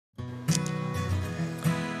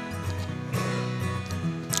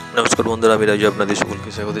नमस्कार बंधुरा मैं राजू अपन सकल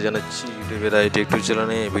के स्वागत जानाচ্ছি यूट्यूबर आईटी यूट्यूब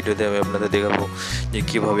चैनले भिडियोते আমি আপনাদের দেখাবো যে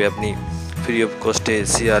কিভাবে আপনি free of কস্টে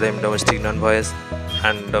CRM domestic non voice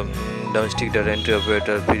and domestic data entry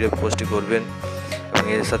operator free of কস্টে করবেন এবং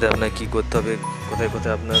এর সাথে আপনাকে কি করতে হবে কোথায়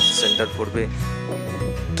কোথায় আপনার সেন্টার পড়বে।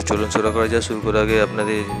 তো চলুন শুরু করা যাক। শুরু করার আগে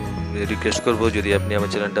আপনাদের রিকোয়েস্ট করব যদি আপনি আমার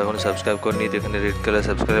চ্যানেলটা এখনো সাবস্ক্রাইব করেননি তো এখানে রেড কালার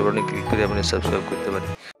সাবস্ক্রাইব বাটনে ক্লিক করে আপনি সাবস্ক্রাইব করতে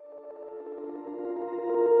পারেন।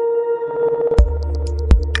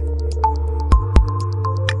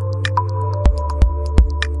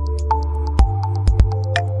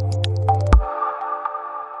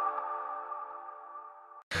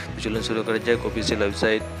 चलन शुरू करा जाए। Official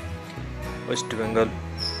website waste Bengal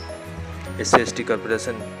SST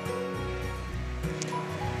corporation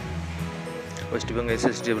waste Bengal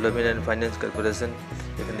SST development and finance corporation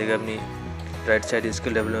এখান থেকে আপনি রাইট সাইড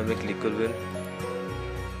স্কিল ডেভেলপমেন্টে ক্লিক করবেন।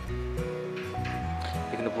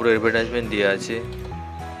 এখানে পুরো অ্যাডভার্টাইজমেন্ট দেওয়া আছে।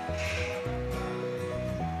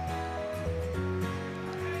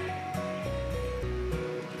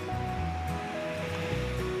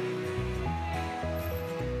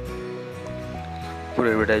 পুরো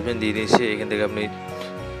অ্যাডভার্টাইজমেন্ট দিয়ে দিয়েছে। এখান থেকে আপনি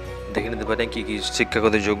দেখে নিতে পারেন কী কী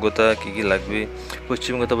শিক্ষাগত যোগ্যতা কী কী লাগবে।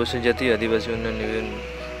 পশ্চিমবঙ্গ তপশিলি জাতি আদিবাসী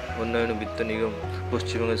উন্নয়ন বিত্ত নিগম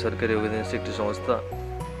পশ্চিমবঙ্গ সরকারি অধীনস্থ একটি সংস্থা।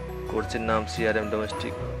 কোর্সের নাম সিআরএম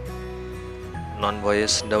ডোমেস্টিক নন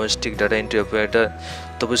voice domestic data entry operator.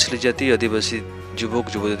 তপশিলি জাতি আদিবাসী যুবক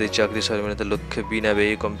যুবতীদের চাকরি সর্বনিম্ন লক্ষ্যে বিনা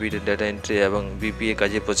ব্যয়ে কম্পিউটার ডাটা এন্ট্রি এবং বিপিএ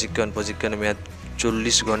কাজে প্রশিক্ষণের মেয়াদ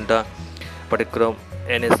 40 ঘন্টা। পাঠ্যক্রম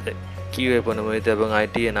এনএসএ কিউএ অনুমোদিত এবং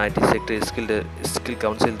IT and IT sector skill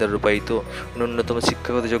council দ্বারা রূপায়িত। ন্যূনতম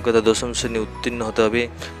শিক্ষাগত যোগ্যতা 10ম শ্রেণী উত্তীর্ণ হতে হবে।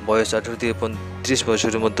 বয়স 18 থেকে 35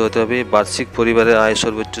 বছরের মধ্যে হতে হবে। বার্ষিক পরিবারের আয়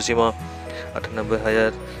সর্বোচ্চ সীমা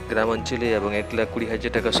 98,000 গ্রাম অঞ্চলে এবং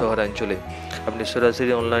 1,20,000 টাকা শহর অঞ্চলে। আপনি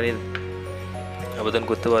সরাসরি অনলাইনে আবেদন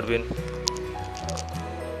করতে পারবেন।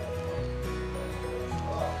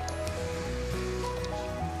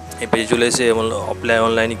 এই পেজে চলে এসে অ্যাপ্লাই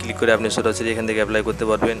অনলাইনে ক্লিক করে আপনি সরাসরি এখান থেকে অ্যাপ্লাই করতে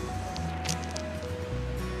পারবেন।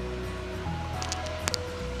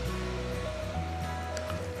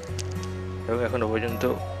 এবং এখনো পর্যন্ত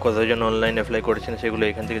কতজন অনলাইন অ্যাপ্লাই করেছেন সেগুলো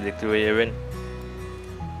এখান থেকে দেখতে পেয়ে যাবেন।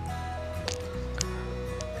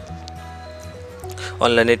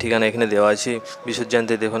 অনলাইনে ঠিকানা এখানে দেওয়া আছে। বিশদ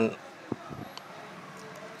জানতে দেখুন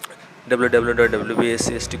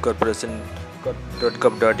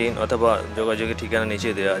www.bscstcorporation.gov.in অথবা যোগাযোগের ঠিকানা নিচে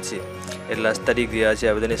দেওয়া আছে। এর লাস্ট তারিখ দেওয়া আছে।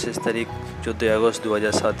 আবেদনের শেষ তারিখ 14 আগস্ট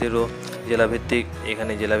 2017। জেলাভিত্তিক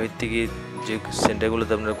এখানে জেলাভিত্তিক যে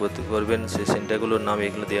সেন্টারগুলোতে আপনারা করবেন সেই সেন্টারগুলোর নাম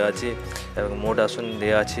এগুলো দেওয়া আছে এবং মোট আসন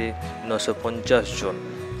দেওয়া আছে 950 জন।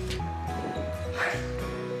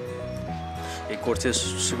 এই কোর্সের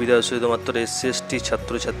সুবিধা শুধুমাত্র এসসি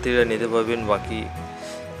ছাত্রছাত্রীরা নিতে পারবেন,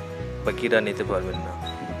 বাকিরা নিতে পারবেন না।